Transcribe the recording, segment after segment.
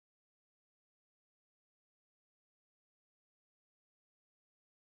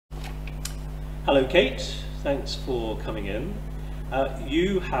Hello Kate, thanks for coming in.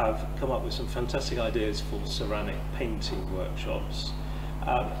 You have come up with some fantastic ideas for ceramic painting workshops.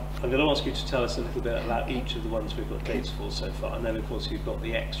 I'm going to ask you to tell us a little bit about each of the ones we've got dates for so far, and then of course you've got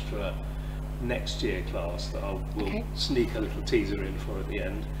the extra next year class that we'll sneak a little teaser in for at the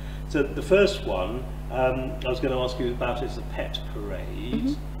end. So the first one I was going to ask you about is the Pet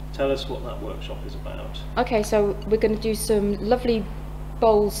Parade. Tell us what that workshop is about. Okay, so we're going to do some lovely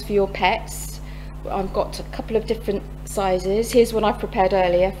bowls for your pets. I've got a couple of different sizes. Here's one I've prepared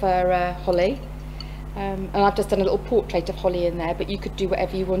earlier for Holly, and I've just done a little portrait of Holly in there, but you could do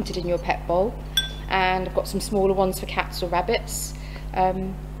whatever you wanted in your pet bowl. And I've got some smaller ones for cats or rabbits,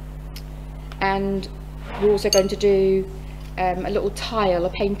 and we're also going to do a little tile, a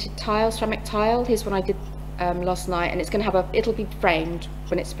painted tile, ceramic tile. Here's one I did last night, and it's going to have it'll be framed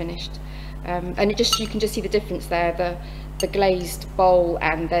when it's finished, and you can just see the difference there, the glazed bowl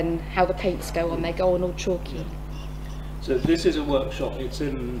and then how the paints go on. They go on all chalky. So this is a workshop, it's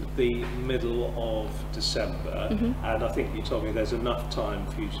in the middle of December, and I think you told me there's enough time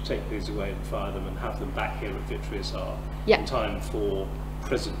for you to take these away and fire them and have them back here at Vitreus Art in time for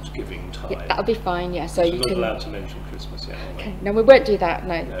present giving time. Yeah, that'll be fine, yeah. So you're not allowed to mention Christmas yet, are we? Okay, no, we won't do that,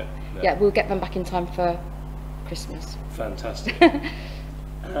 no. No. Yeah, we'll get them back in time for Christmas. Fantastic.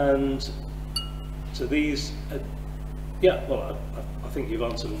 And so these, well, I think you've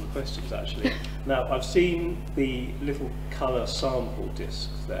answered all the questions actually. Now, I've seen the little colour sample discs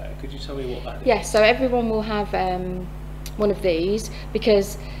there. Could you tell me what that is? Yeah, so everyone will have one of these,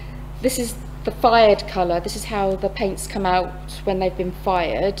 because this is the fired colour. This is how the paints come out when they've been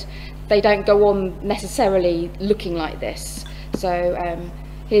fired. They don't go on necessarily looking like this. So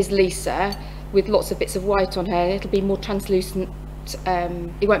here's Lisa with lots of bits of white on her. It'll be more translucent. There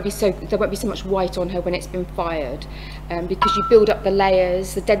won't be so much white on her when it's been fired, because you build up the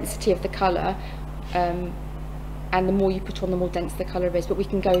layers, the density of the colour, and the more you put on, the more dense the colour is. But we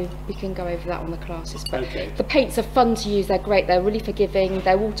can go over that on the classes. But the paints are fun to use. They're great. They're really forgiving.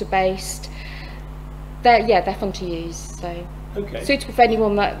 They're water based. They're fun to use. So suitable for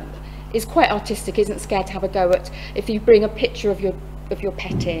anyone that is quite artistic, isn't scared to have a go at. If you bring a picture of your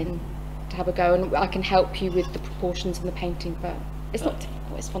pet in to have a go, and I can help you with the proportions and the painting, but it's not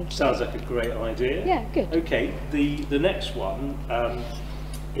difficult, it's fun to Sounds do. like a great idea. Yeah, good. Okay, the next one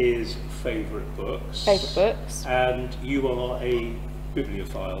is favourite books. Favourite books. And you are a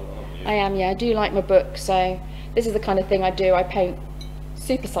bibliophile, aren't you? I am, yeah. I do like my books, so this is the kind of thing I do. I paint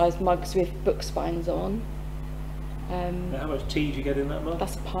supersized mugs with book spines on. Now, how much tea do you get in that mug?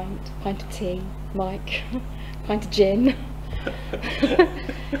 That's a pint of tea, Mike. Pint of gin.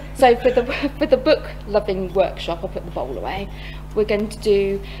 So for the book loving workshop, I'll put the bowl away. We're going to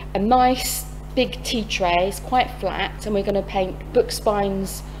do a nice big tea tray. It's quite flat, and we're going to paint book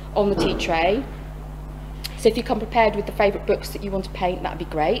spines on the tea tray. So if you come prepared with the favourite books that you want to paint, that'd be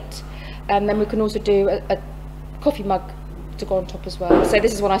great. And then we can also do a coffee mug to go on top as well. So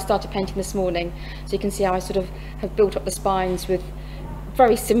this is what I started painting this morning, so you can see how I sort of have built up the spines with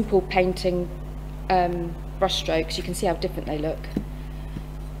very simple painting brush strokes. You can see how different they look.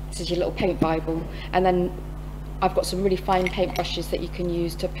 This is your little paint bible, and then I've got some really fine paint brushes that you can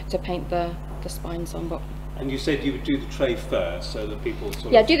use to paint the spines on. But and you said you would do the tray first, so that people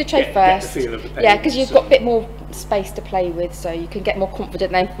sort of do the tray first. Get the feel of the paint. Yeah, because you've got a bit more space to play with, so you can get more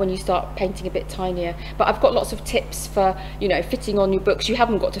confident then when you start painting a bit tinier. But I've got lots of tips for, you know, fitting on your books. You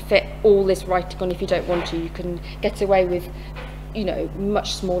haven't got to fit all this writing on if you don't want to. You can get away with, you know,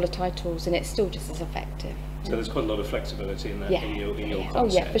 much smaller titles, and it's still just as effective. So there's quite a lot of flexibility in that, in your concept. Oh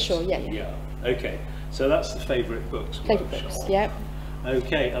yeah, for sure, yeah. Okay, so that's the favourite books Favourite workshop. books, yeah.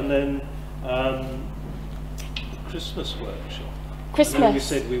 Okay, and then Christmas workshop. Christmas. I know you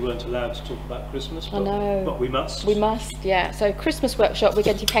said we weren't allowed to talk about Christmas, but, but we must. We must, yeah. So Christmas workshop, we're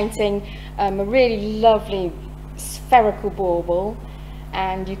going to be painting a really lovely spherical bauble,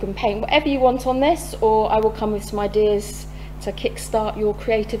 and you can paint whatever you want on this, or I will come with some ideas to kickstart your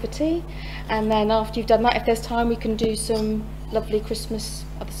creativity. And then after you've done that, if there's time, we can do some lovely Christmas,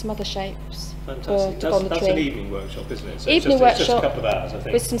 some other shapes. Fantastic. That's an evening workshop, isn't it? So evening it's just a couple of hours, I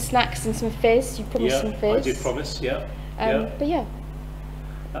think. With some snacks and some fizz. You promised some fizz. I did promise, But yeah.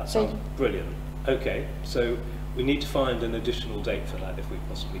 That sounds brilliant. Okay, so we need to find an additional date for that if we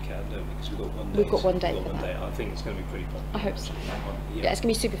possibly can, don't we? Because we've got one day. We've got one day for that. I think it's going to be pretty fun. I hope so. Yeah, it's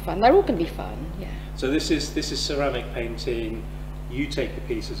going to be super fun. They're all going to be fun, yeah. So this is ceramic painting. You take the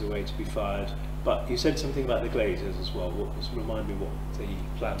pieces away to be fired, but you said something about the glazes as well. Remind me what the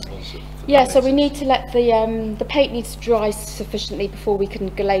plan was. Yeah, so we need to let the paint needs to dry sufficiently before we can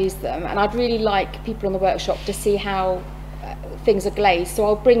glaze them, and I'd really like people in the workshop to see how things are glazed, so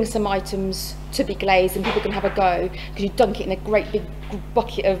I'll bring some items to be glazed and people can have a go, because you dunk it in a great big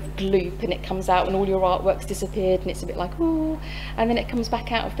bucket of gloop and it comes out and all your artwork's disappeared and it's a bit like, oh, and then it comes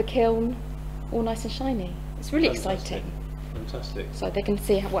back out of the kiln all nice and shiny. It's really exciting. Fantastic. So they can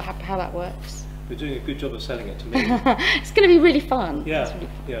see how that works. You're doing a good job of selling it to me. It's going to be really fun. Yeah, really fun.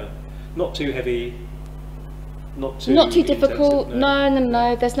 yeah. Not too heavy, not too difficult. intensive,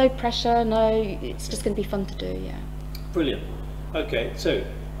 No. There's no pressure. No, it's just going to be fun to do. Yeah. Brilliant. Okay, so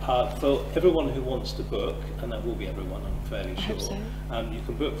for everyone who wants to book, and that will be everyone, I'm fairly sure, so. You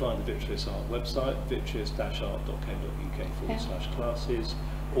can book via the Vitreus Art website, vitreus-art.co.uk/classes,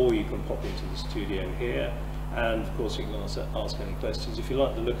 or you can pop into the studio here, and of course you can ask any questions. If you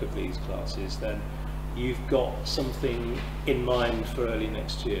like the look of these classes, then you've got something in mind for early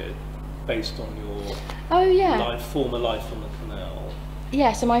next year based on your former life on the canal.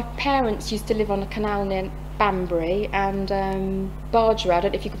 Yeah, so my parents used to live on a canal near Banbury, and Bardra, I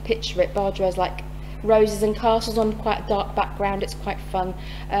don't know if you can picture it, Bardra is like roses and castles on quite a dark background. It's quite fun.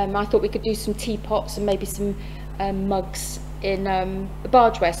 I thought we could do some teapots and maybe some mugs in the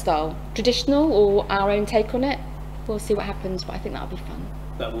Bardware style, traditional or our own take on it. We'll see what happens, but I think that'll be fun.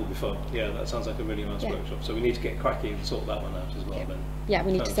 That will be fun. Yeah, that sounds like a really nice workshop. So we need to get cracking and sort that one out as well then. Yeah,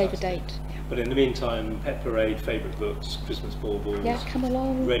 we need to save a date. Yeah. But in the meantime, Pet Parade, favourite books, Christmas baubles, yeah, come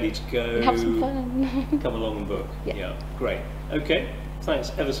along, ready to go. And have some fun. Come along and book. Yeah, great. Okay,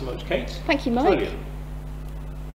 thanks ever so much, Kate. Thank you, Mike. Brilliant.